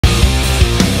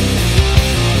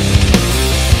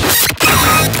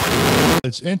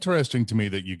It's interesting to me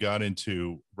that you got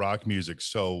into rock music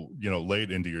so,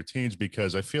 late into your teens,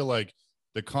 because I feel like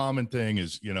the common thing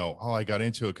is, oh, I got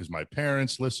into it because my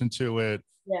parents listened to it.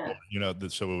 Or, Yeah.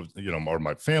 so it was, or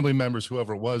my family members,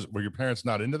 whoever it was. Were your parents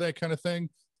not into that kind of thing?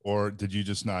 Or did you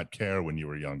just not care when you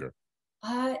were younger?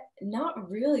 Not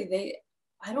really.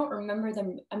 I don't remember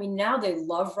them. I mean, now they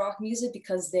love rock music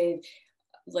because they've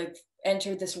like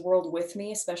entered this world with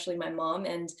me, especially my mom,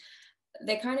 and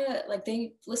they kind of like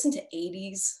they listen to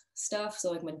 80s stuff,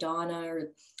 so like Madonna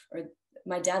or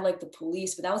my dad liked the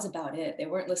Police, but that was about it. They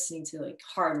weren't listening to like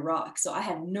hard rock, so I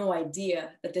had no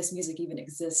idea that this music even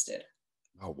existed.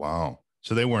 Oh, wow.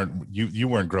 So they weren't, you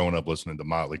weren't growing up listening to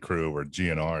Motley Crue or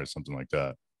GNR or something like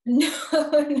that. No,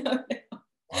 no,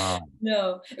 Wow.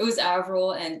 no. It was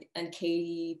Avril and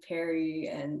Katy Perry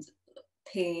and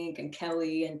Pink and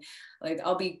Kelly, and like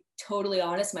I'll be totally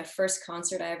honest, my first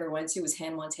concert I ever went to was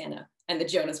Hannah Montana and the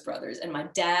Jonas Brothers, and my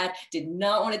dad did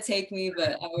not want to take me,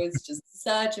 but I was just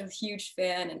such a huge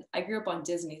fan, and I grew up on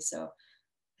Disney, so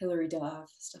Hilary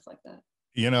Duff, stuff like that.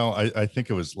 I think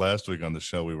it was last week on the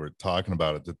show we were talking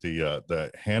about it, that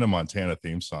the Hannah Montana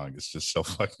theme song is just so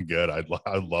fucking good. I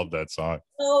love that song.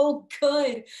 Oh,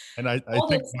 good. And All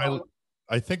those songs.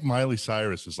 I think Miley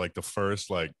Cyrus was like the first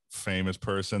like famous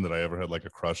person that I ever had like a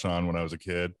crush on when I was a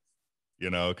kid,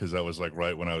 because that was like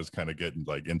right when I was kind of getting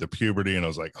like into puberty, and I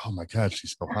was like, oh my God,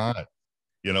 she's so hot.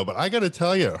 But I got to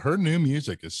tell you, her new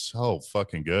music is so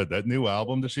fucking good. That new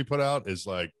album that she put out is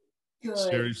like Good.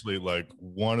 seriously like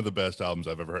one of the best albums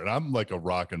I've ever heard. And I'm like a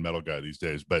rock and metal guy these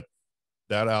days, but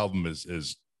that album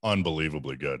is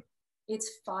unbelievably good. It's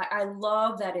fine. I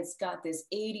love that it's got this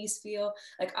 80s feel.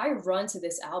 Like I run to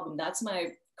this album. That's my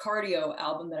cardio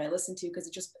album that I listen to because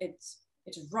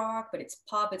it's rock, but it's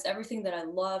pop. It's everything that I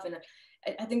love. And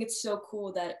I think it's so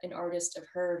cool that an artist of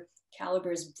her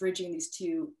caliber is bridging these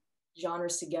two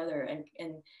genres together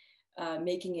and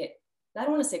making it, I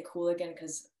don't want to say cool again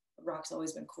because rock's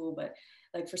always been cool, but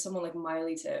like for someone like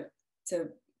Miley to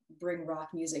bring rock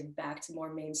music back to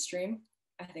more mainstream,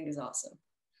 I think is awesome.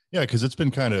 Yeah, because it's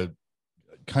been kind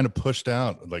of pushed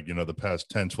out like the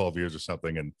past 10, 12 years or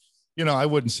something. And I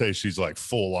wouldn't say she's like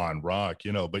full on rock,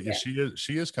 but yeah, Yeah.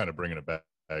 she is kind of bringing it back,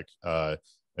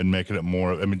 and making it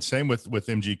more. I mean, same with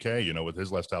MGK, with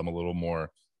his last album, a little more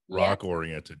Yeah. rock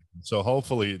oriented. So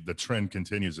hopefully the trend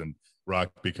continues and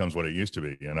rock becomes what it used to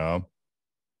be.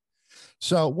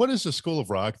 So what is the School of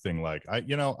Rock thing like? I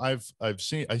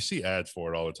see ads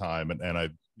for it all the time, and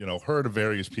I've heard of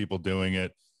various people doing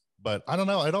it, but I don't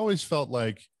know. I'd always felt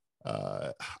like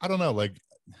I don't know, like,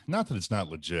 not that it's not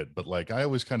legit, but like I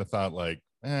always kind of thought like,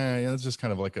 it's just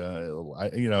kind of like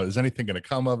is anything going to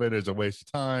come of it? Is it a waste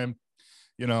of time?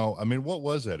 I mean, what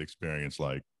was that experience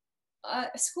like?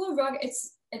 School of Rock,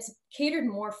 it's catered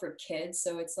more for kids,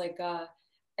 so it's like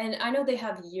and I know they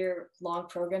have year-long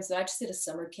programs, so I just did a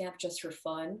summer camp just for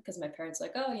fun because my parents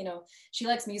like, oh, she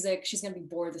likes music, she's gonna be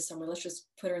bored this summer, let's just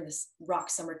put her in this rock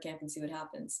summer camp and see what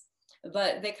happens.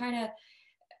 But they kind of,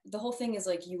 the whole thing is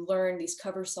like you learn these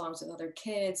cover songs with other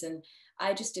kids, and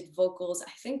I just did vocals.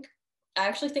 I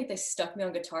actually think they stuck me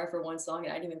on guitar for one song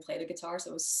and I didn't even play the guitar,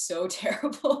 so it was so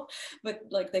terrible, but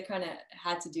like they kind of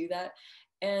had to do that.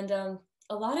 And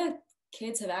a lot of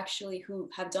kids have actually who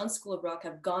have done School of Rock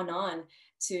have gone on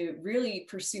to really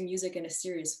pursue music in a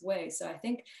serious way. So I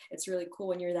think it's really cool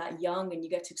when you're that young and you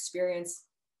get to experience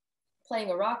playing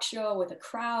a rock show with a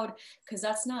crowd, because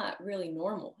that's not really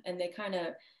normal, and they kind of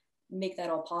make that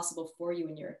all possible for you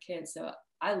when you're a kid. So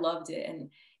I loved it. And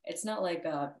it's not like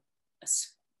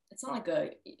it's not like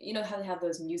how they have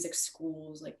those music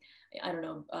schools, like, I don't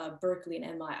know, Berkeley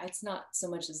and MI. It's not so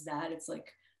much as that. It's like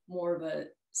more of a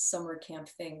summer camp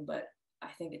thing, but I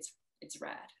think it's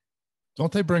rad.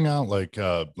 Don't they bring out like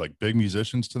big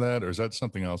musicians to that, or is that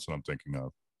something else that I'm thinking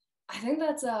of? I think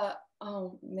that's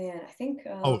oh man, I think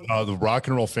Oh, the Rock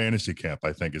and Roll Fantasy Camp,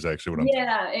 I think, is actually what I'm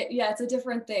thinking. yeah, it's a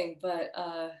different thing, but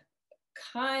a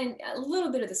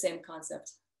little bit of the same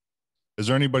concept. Is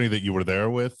there anybody that you were there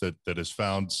with that has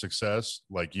found success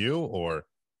like you, or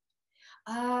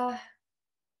Uh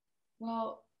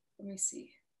well, let me see.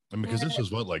 I mean, because this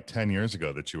was what, like 10 years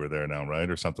ago that you were there now, right?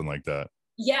 Or something like that.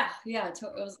 Yeah, it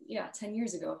was, yeah, 10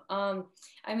 years ago.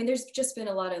 I mean, there's just been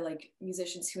a lot of like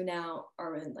musicians who now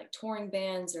are in like touring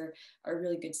bands or are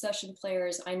really good session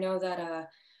players. I know that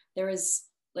there was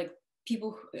like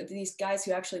these guys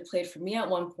who actually played for me at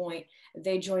one point.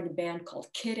 They joined a band called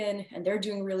Kitten, and they're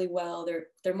doing really well.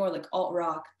 They're more like alt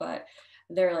rock, but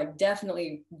they're like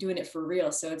definitely doing it for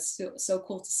real. So it's so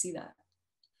cool to see that.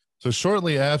 So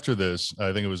shortly after this,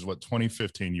 I think it was what,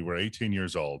 2015, you were 18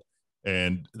 years old.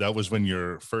 And that was when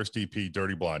your first EP,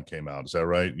 Dirty Blonde, came out. Is that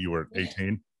right? You were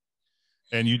 18?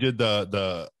 And you did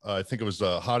the I think it was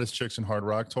the Hottest Chicks in Hard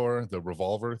Rock tour, the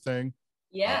Revolver thing.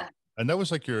 Uh, Yeah. and that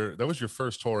was like that was your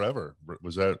first tour ever.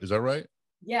 Is that right?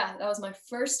 Yeah, that was my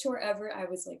first tour ever. I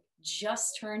was like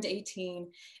just turned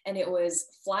 18, and it was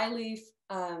Flyleaf,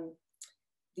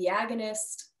 The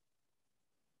Agonist,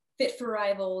 Fit for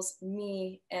Rivals,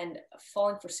 me, and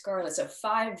Falling for Scarlet. So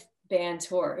 5 band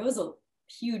tour. It was a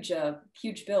huge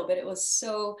bill, but it was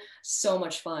so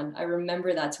much fun. I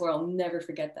remember that tour. I'll never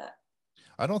forget that.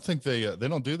 I don't think they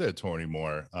don't do that tour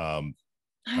anymore. I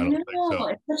I don't know, think so.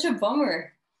 it's such a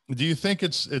bummer. Do you think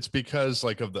it's because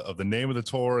like of the name of the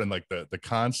tour and like the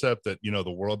concept that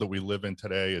the world that we live in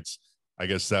today, it's I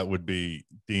guess that would be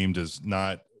deemed as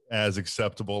not as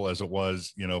acceptable as it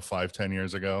was 5-10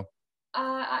 years ago.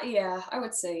 Yeah, I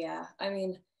would say yeah. I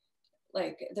mean,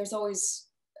 like there's always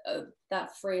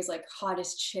that phrase like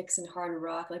hottest chicks in hard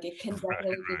rock. Like it can Right,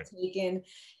 definitely be right. taken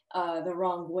the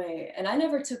wrong way, and I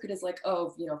never took it as like,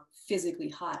 oh, physically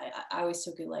hot. I always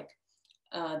took it like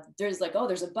there's like, oh,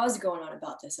 there's a buzz going on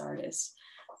about this artist.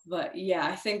 But yeah,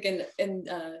 I think in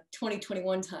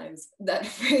 2021 times that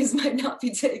phrase might not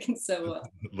be taken so well.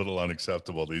 A little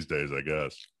unacceptable these days, I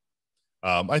guess.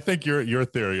 I think your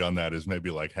theory on that is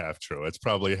maybe like half true. It's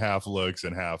probably half looks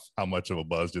and half how much of a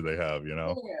buzz do they have.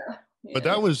 Yeah, But yeah,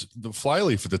 that was the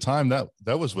Flyleaf at the time. That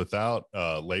was without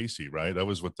Lacey, right? That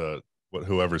was with the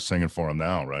whoever's singing for him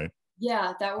now, right?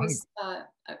 yeah. That was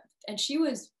and she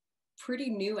was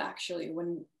pretty new actually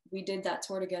when we did that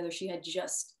tour together. She had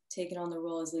just taken on the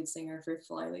role as lead singer for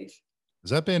Flyleaf.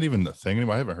 Is that band even a thing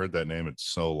anymore? I haven't heard that name in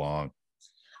so long.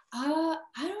 I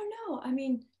don't know. I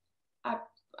mean, I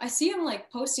I see him like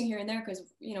posting here and there because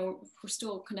we're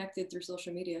still connected through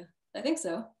social media. I think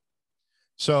so.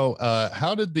 So,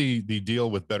 how did the deal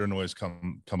with Better Noise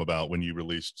come about when you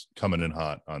released "Coming in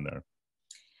Hot" on there?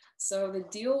 So the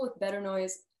deal with Better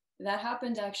Noise that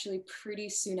happened actually pretty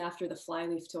soon after the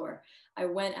Flyleaf tour. I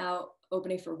went out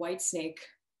opening for Whitesnake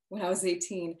when I was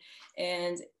 18,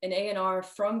 and an A&R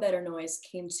from Better Noise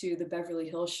came to the Beverly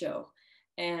Hills show.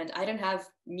 And I didn't have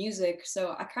music,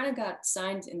 so I kind of got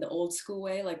signed in the old school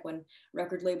way, like when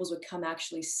record labels would come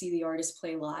actually see the artist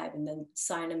play live and then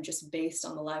sign them just based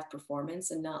on the live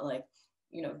performance and not like,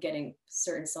 getting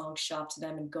certain songs shopped to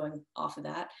them and going off of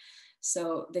that.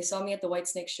 So they saw me at the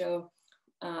Whitesnake show,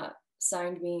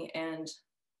 signed me, and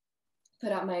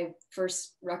put out my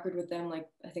first record with them, like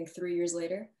I think 3 years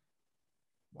later.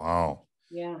 Wow.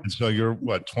 Yeah. And so you're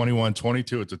what, 21,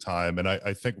 22 at the time, and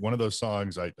I think one of those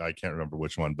songs I can't remember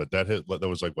which one, but that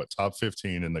was like what, top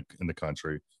 15 in the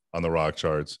country on the rock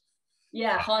charts.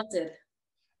 Yeah, Haunted.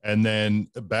 And then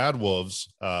Bad Wolves,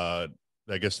 I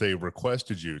guess they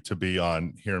requested you to be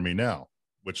on Hear Me Now,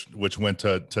 which went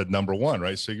to number one,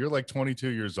 right? So you're like 22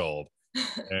 years old,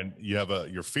 and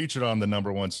you're featured on the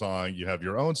number one song. You have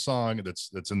your own song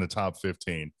that's in the top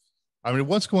 15. I mean,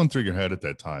 what's going through your head at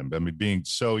that time? I mean, being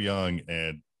so young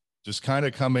and just kind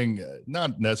of coming,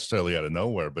 not necessarily out of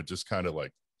nowhere, but just kind of like,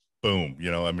 boom,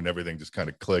 I mean, everything just kind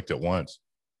of clicked at once.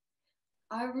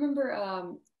 I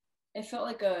remember it felt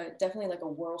like definitely like a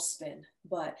whirlspin,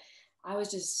 but I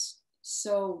was just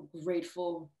so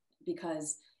grateful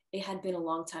because it had been a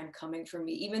long time coming for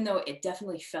me, even though it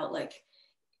definitely felt like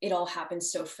it all happened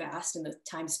so fast in the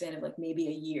time span of like maybe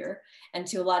a year. And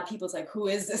to a lot of people, it's like, who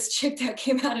is this chick that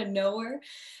came out of nowhere?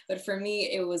 But for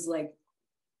me, it was like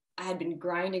I had been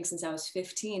grinding since I was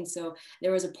 15. So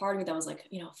there was a part of me that was like,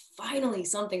 finally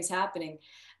something's happening.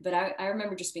 But I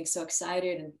remember just being so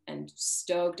excited and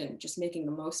stoked and just making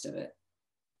the most of it.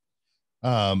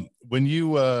 When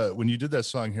you did that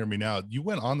song "Hear Me Now," you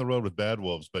went on the road with Bad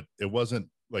Wolves, but it wasn't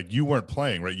like you weren't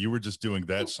playing, right? You were just doing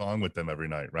that song with them every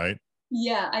night, right?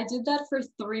 Yeah, I did that for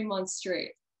 3 months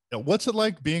straight. Now, what's it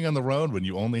like being on the road when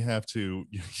you only have to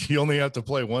you only have to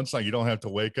play one song? You don't have to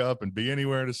wake up and be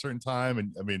anywhere at a certain time.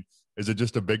 And I mean, is it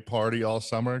just a big party all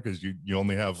summer because you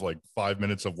only have like 5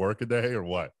 minutes of work a day, or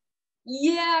what?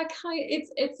 Yeah,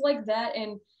 it's like that.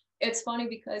 And it's funny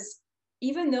because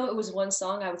even though it was one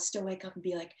song, I would still wake up and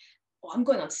be like, oh, I'm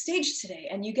going on stage today.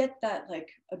 And you get that like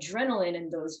adrenaline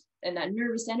and that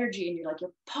nervous energy, and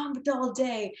you're pumped all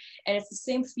day. And it's the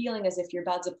same feeling as if you're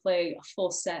about to play a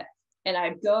full set. And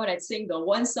I'd go and I'd sing the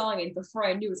one song, and before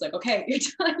I knew, it's like, okay, you're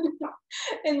done.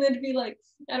 And then it'd be like,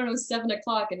 I don't know, 7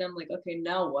 o'clock, and I'm like, okay,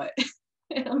 now what?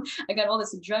 And I got all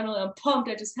this adrenaline. I'm pumped.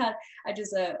 I just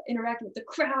interacted with the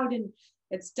crowd, and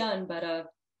it's done. But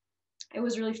it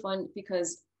was really fun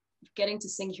because getting to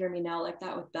sing Hear Me Now like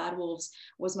that with Bad Wolves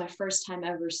was my first time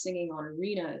ever singing on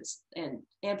arenas and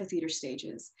amphitheater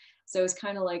stages. So it was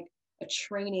kind of like a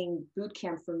training boot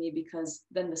camp for me because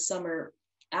then the summer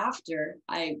after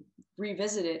I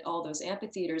revisited all those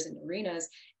amphitheaters and arenas,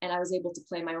 and I was able to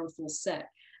play my own full set.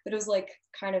 But it was like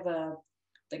kind of a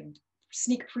like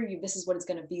sneak preview. This is what it's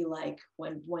going to be like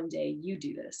when one day you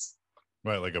do this.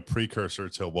 Right, like a precursor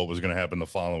to what was going to happen the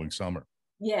following summer.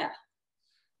 Yeah.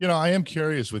 I am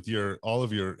curious with all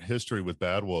of your history with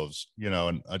Bad Wolves,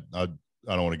 and I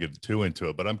don't want to get too into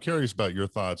it, but I'm curious about your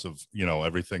thoughts of,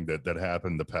 everything that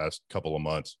happened the past couple of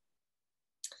months.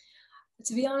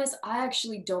 To be honest, I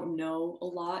actually don't know a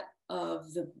lot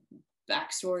of the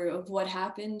backstory of what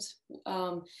happened.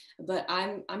 But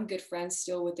I'm good friends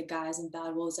still with the guys in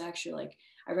Bad Wolves. Actually, like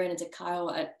I ran into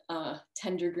Kyle at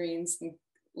Tender Greens in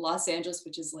Los Angeles,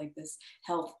 which is like this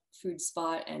health food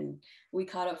spot, and we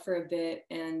caught up for a bit.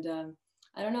 And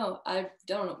I don't know, I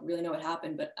don't really know what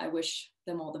happened, but I wish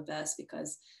them all the best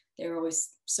because they were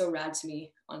always so rad to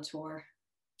me on tour.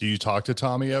 Do you talk to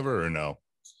Tommy ever or no?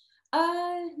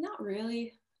 Not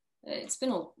really. It's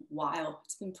been a while.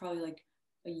 It's been probably like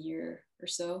a year or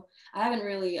so. I haven't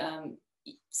really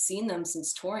seen them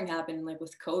since touring happened. Like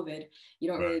with COVID, you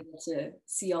don't really get to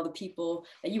see all the people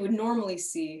that you would normally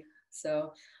see.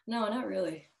 So no, not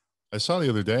really. I saw the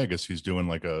other day, I guess he's doing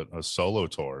like a solo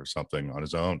tour or something on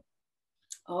his own.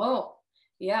 Oh,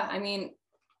 yeah. I mean,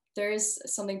 there's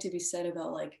something to be said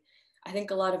about like, I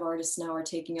think a lot of artists now are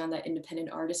taking on that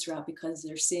independent artist route because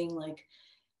they're seeing like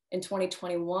in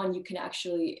 2021, you can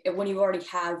actually, when you already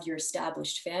have your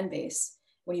established fan base,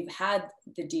 when you've had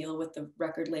the deal with the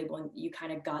record label and you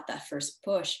kind of got that first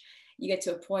push, you get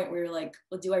to a point where you're like,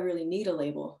 well, do I really need a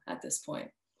label at this point?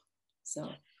 So.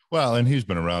 Well, and he's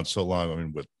been around so long. I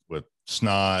mean, with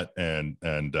Snot and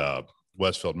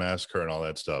Westfield Massacre and all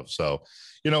that stuff. So,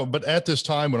 but at this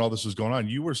time when all this was going on,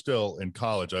 you were still in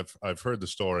college. I've heard the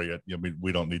story.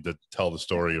 We don't need to tell the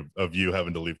story of you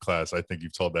having to leave class. I think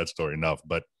you've told that story enough.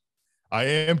 But I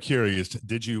am curious.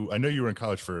 I know you were in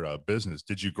college for business.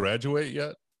 Did you graduate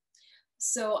yet?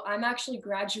 So I'm actually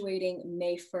graduating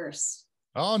May 1st.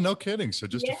 Oh, no kidding. So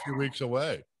just a few weeks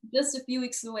away. Just a few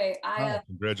weeks away.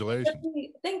 Congratulations.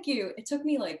 Thank you. It took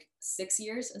me like 6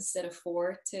 years instead of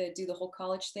 4 to do the whole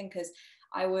college thing because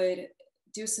I would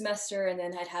do a semester and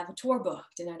then I'd have a tour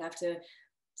booked and I'd have to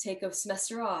take a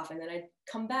semester off and then I'd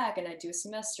come back and I'd do a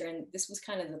semester. And this was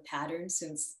kind of the pattern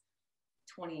since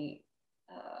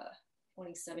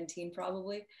 2017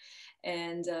 probably.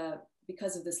 And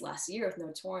because of this last year with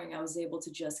no touring, I was able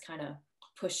to just kind of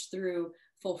push through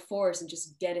full force and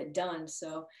just get it done.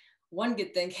 So one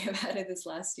good thing came out of this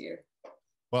last year.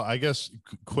 Well, I guess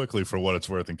quickly for what it's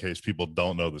worth, in case people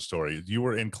don't know the story, you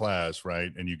were in class,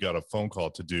 right? And you got a phone call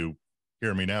to do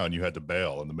Hear Me Now and you had to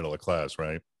bail in the middle of class,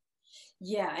 right?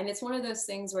 Yeah. And it's one of those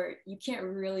things where you can't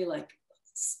really like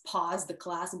pause the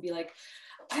class and be like,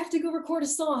 I have to go record a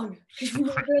song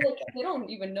because they don't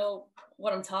even know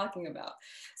what I'm talking about.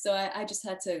 So I just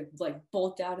had to like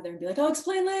bolt out of there and be like, I'll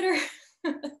explain later.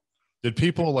 Did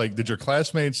your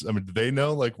classmates, I mean, did they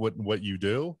know like what you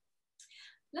do?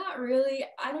 Not really.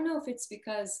 I don't know if it's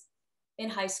because in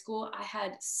high school, I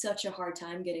had such a hard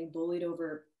time getting bullied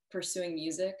over pursuing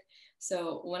music.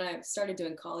 So when I started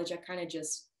doing college, I kind of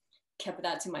just kept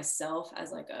that to myself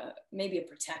as like maybe a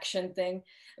protection thing.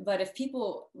 But if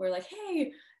people were like,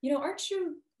 hey, aren't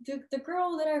you the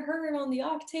girl that I heard on the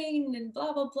Octane and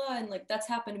blah, blah, blah. And like, that's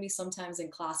happened to me sometimes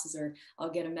in classes, or I'll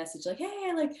get a message like,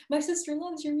 hey, like my sister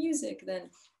loves your music.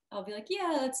 Then I'll be like,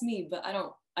 yeah, that's me. But I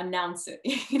don't announce it.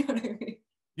 You know what I mean?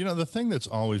 The thing that's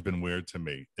always been weird to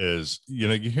me is, you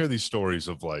hear these stories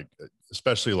of like,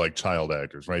 especially like child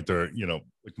actors, right? They're,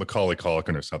 like Macaulay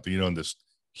Culkin or something, in this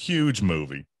huge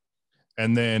movie.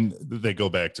 And then they go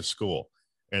back to school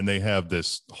and they have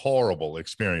this horrible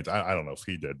experience. I don't know if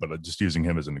he did, but I'm just using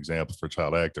him as an example for a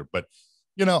child actor. But,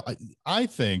 I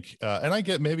think, and I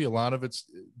get maybe a lot of it's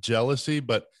jealousy,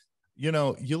 but,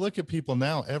 you look at people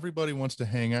now, everybody wants to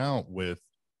hang out with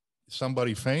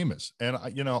somebody famous. And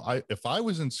if I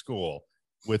was in school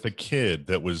with a kid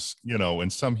that was, in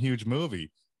some huge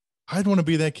movie, I'd want to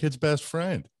be that kid's best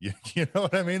friend. You know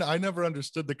what I mean? I never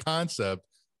understood the concept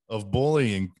of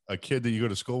bullying a kid that you go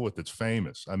to school with that's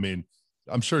famous. I mean,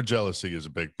 I'm sure jealousy is a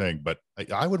big thing, but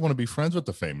I would want to be friends with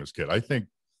the famous kid. I think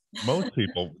most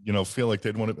people, feel like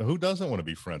they'd want to, who doesn't want to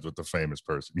be friends with the famous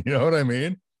person? You know what I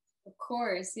mean? Of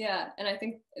course. Yeah. And I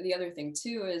think the other thing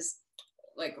too is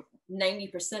like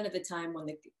 90% of the time when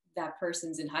that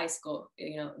person's in high school,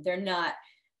 they're not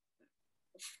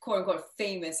quote unquote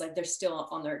famous, like they're still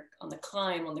on the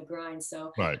climb, on the grind.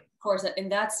 So right. Of course in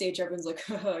that stage everyone's like,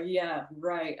 oh yeah,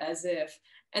 right, as if.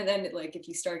 And then like if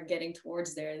you start getting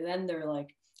towards there, then they're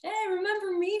like, hey,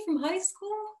 remember me from high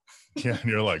school? Yeah,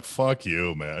 and you're like, fuck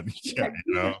you, man. Yeah,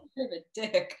 You're a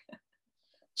dick.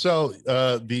 So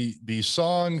the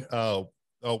song, oh,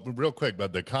 real quick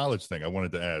about the college thing, I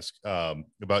wanted to ask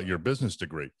about your business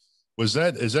degree. Is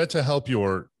that to help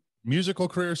your musical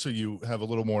career, so you have a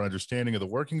little more understanding of the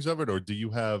workings of it, or do you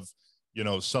have,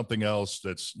 something else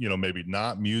that's, maybe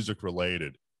not music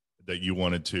related that you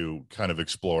wanted to kind of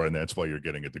explore, and that's why you're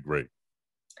getting a degree?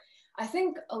 I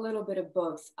think a little bit of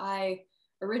both. I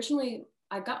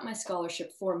got my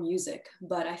scholarship for music,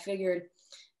 but I figured,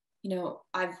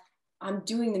 I'm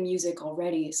doing the music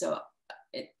already, so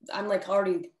I'm like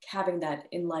already having that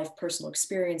in life personal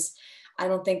experience. I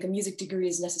don't think a music degree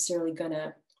is necessarily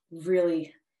gonna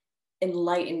really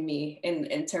enlighten me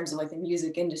in terms of like the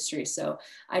music industry. So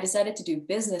I decided to do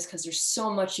business because there's so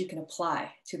much you can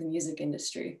apply to the music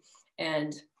industry.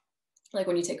 And like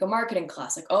when you take a marketing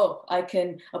class, like, oh, I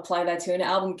can apply that to an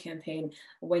album campaign.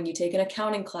 When you take an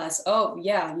accounting class, oh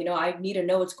yeah, I need to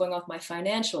know what's going on with my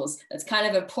financials. That's kind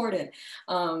of important.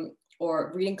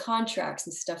 Or reading contracts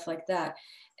and stuff like that.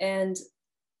 And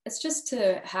it's just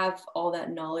to have all that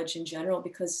knowledge in general,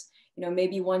 because,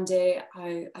 maybe one day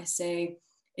I say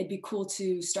it'd be cool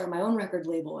to start my own record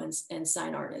label and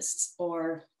sign artists,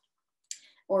 or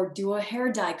do a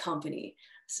hair dye company.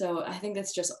 So I think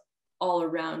that's just all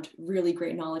around really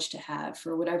great knowledge to have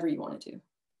for whatever you want to do.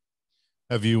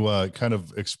 Have you kind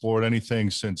of explored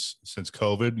anything since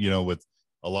COVID? With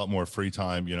a lot more free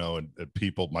time, and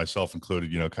people, myself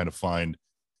included, kind of find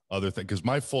other things. Because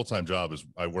my full time job is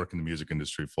I work in the music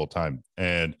industry full time,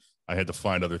 and I had to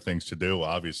find other things to do,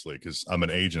 obviously, because I'm an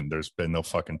agent. There's been no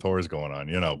fucking tours going on,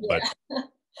 But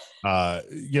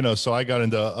Yeah. so I got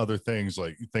into other things,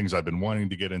 like things I've been wanting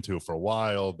to get into for a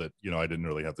while that I didn't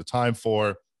really have the time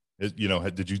for. Did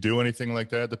you do anything like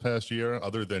that the past year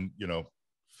other than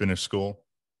finish school?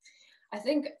 I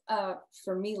think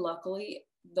for me, luckily,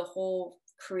 the whole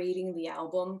creating the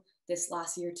album this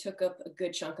last year took up a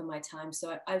good chunk of my time.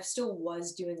 So I still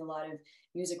was doing a lot of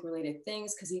music related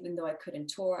things, because even though I couldn't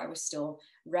tour, I was still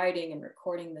writing and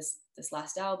recording this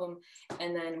last album.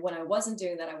 And then when I wasn't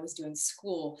doing that, I was doing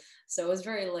school. So it was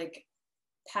very like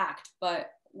packed. But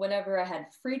whenever I had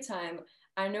free time,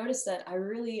 I noticed that I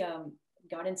really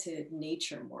got into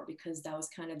nature more, because that was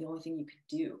kind of the only thing you could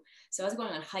do. So I was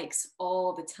going on hikes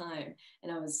all the time,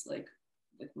 and I was like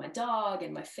with my dog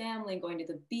and my family going to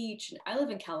the beach. And I live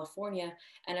in California,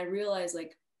 and I realized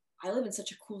like I live in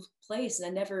such a cool place, and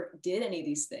I never did any of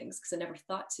these things because I never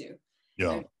thought to. And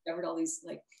Yeah. I discovered all these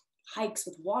like hikes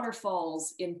with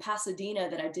waterfalls in Pasadena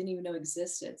that I didn't even know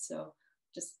existed. So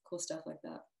just cool stuff like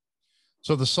that.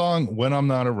 So the song "When I'm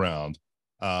Not Around"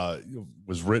 uh,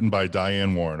 was written by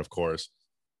Diane Warren, of course.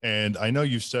 And I know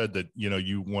you said that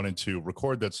you wanted to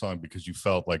record that song because you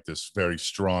felt like this very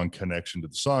strong connection to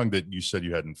the song that you said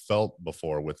you hadn't felt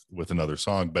before with another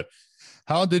song. But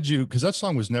how did you? Because that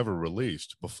song was never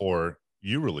released before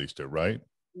you released it, right?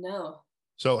 No,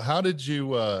 So how did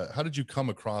you come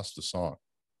across the song?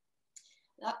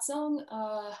 that song,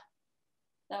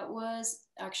 that was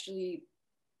actually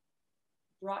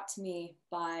brought to me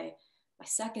by my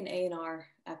second A&R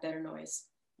at Better Noise.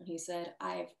 And he said,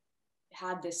 I've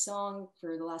had this song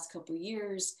for the last couple of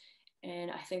years,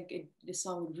 and I think this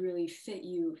song would really fit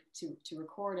you to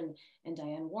record. And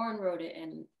Diane Warren wrote it,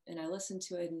 and I listened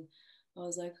to it, and I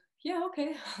was like, yeah,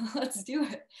 okay, let's do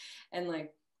it. And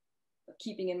like,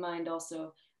 keeping in mind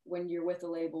also, when you're with a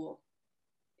label,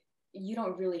 you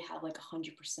don't really have like 100%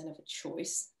 of a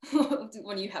choice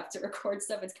when you have to record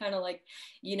stuff. It's kind of like,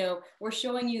 we're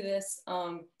showing you this,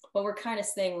 but we're kind of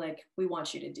saying like, we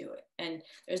want you to do it. And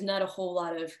there's not a whole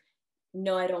lot of,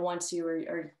 no, I don't want to,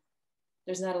 or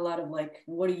there's not a lot of like,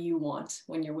 what do you want?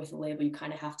 When you're with a label, you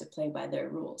kind of have to play by their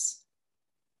rules.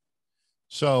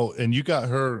 So, and you got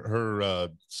her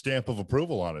stamp of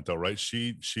approval on it, though, right?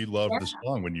 She loved the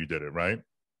song when you did it, right?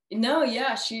 No,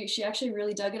 yeah, she actually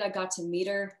really dug it. I got to meet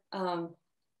her.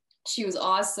 She was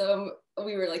awesome.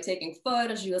 We were like taking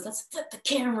photos. She goes, "Let's flip the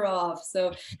camera off."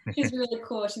 So she's really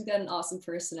cool. She's got an awesome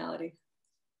personality.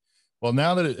 Well,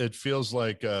 now that it feels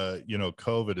like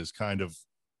COVID is kind of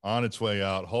on its way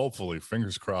out, hopefully,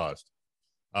 fingers crossed.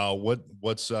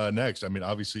 What's next? I mean,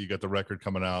 obviously, you got the record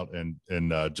coming out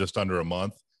in just under a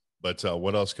month, but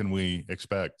what else can we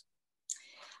expect?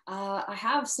 I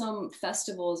have some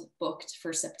festivals booked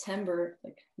for September.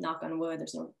 Like, knock on wood,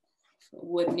 there's no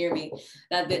wood near me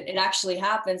that it actually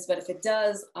happens. But if it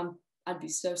does, I'd be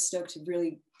so stoked to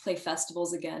really play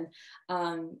festivals again.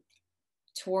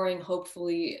 Touring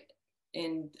hopefully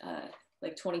in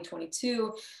like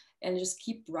 2022, and just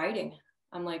keep writing.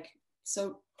 I'm like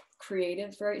so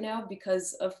creative right now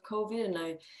because of COVID, and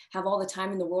I have all the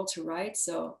time in the world to write.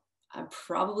 So I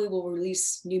probably will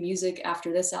release new music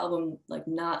after this album, like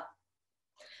not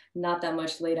not that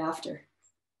much late after.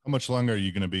 How much longer are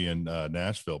you going to be in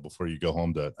Nashville before you go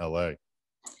home to LA?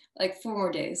 Like 4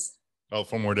 more days. Oh,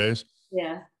 4 more days?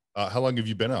 Yeah. How long have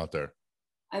you been out there?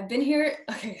 I've been here.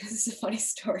 Okay, this is a funny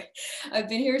story. I've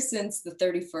been here since the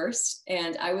 31st,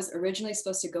 and I was originally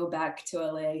supposed to go back to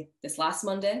LA this last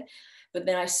Monday, but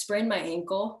then I sprained my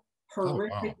ankle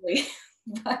horrifically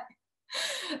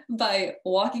by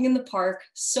walking in the park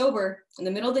sober in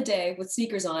the middle of the day with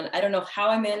sneakers on. I don't know how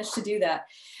I managed to do that,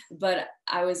 but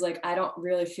I was like, I don't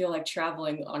really feel like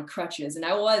traveling on crutches. And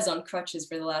I was on crutches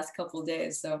for the last couple of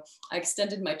days. So I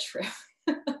extended my trip.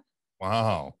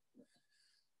 Wow.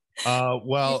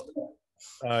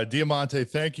 Diamante,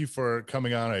 thank you for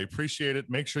coming on. I appreciate it.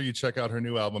 Make sure you check out her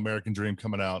new album, American Dream,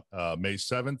 coming out May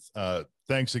 7th.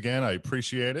 Thanks again. I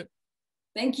appreciate it.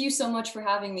 Thank you so much for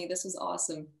having me. This was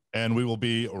awesome. And we will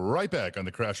be right back on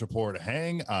the Crash Report.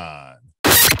 Hang on.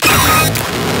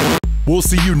 We'll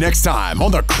see you next time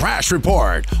on the Crash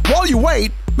Report. While you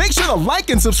wait, make sure to like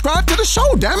and subscribe to the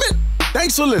show, damn it.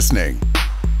 Thanks for listening.